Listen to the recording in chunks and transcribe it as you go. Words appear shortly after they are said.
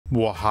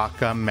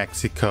Oaxaca,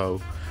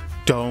 Mexico.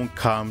 Don't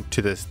come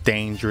to this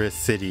dangerous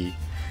city.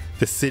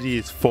 The city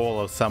is full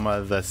of some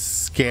of the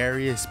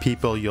scariest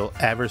people you'll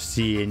ever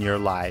see in your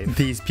life.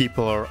 These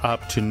people are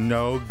up to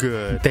no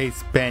good. They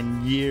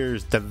spend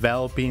years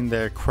developing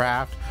their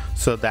craft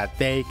so that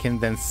they can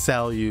then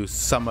sell you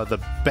some of the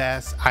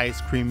best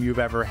ice cream you've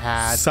ever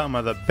had, some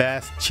of the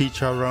best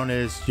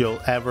chicharrones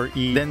you'll ever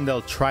eat. Then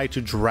they'll try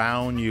to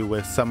drown you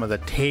with some of the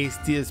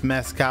tastiest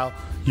mezcal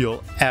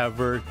you'll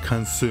ever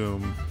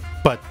consume.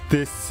 But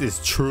this is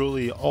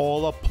truly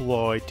all a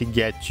ploy to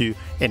get you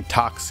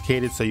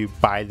intoxicated so you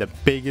buy the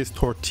biggest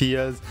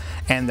tortillas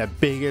and the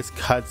biggest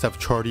cuts of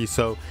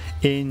chorizo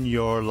in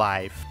your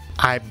life.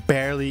 I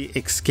barely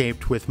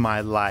escaped with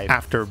my life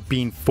after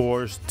being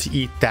forced to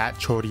eat that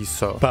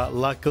chorizo. But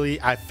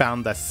luckily I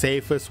found the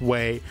safest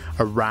way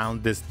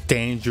around this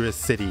dangerous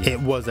city. It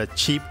was a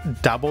cheap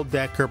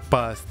double-decker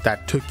bus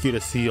that took you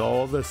to see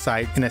all the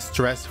sights in a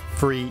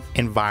stress-free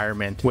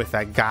environment with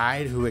a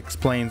guide who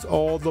explains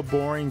all the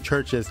boring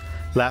churches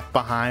left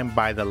behind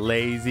by the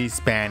lazy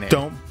Spanish.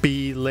 Don't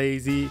be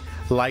lazy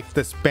like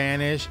the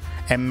Spanish,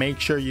 and make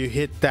sure you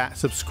hit that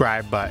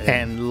subscribe button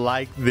and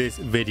like this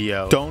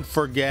video. Don't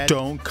forget,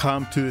 don't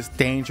come to this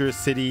dangerous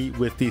city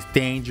with these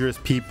dangerous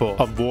people.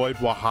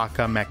 Avoid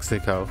Oaxaca,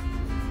 Mexico.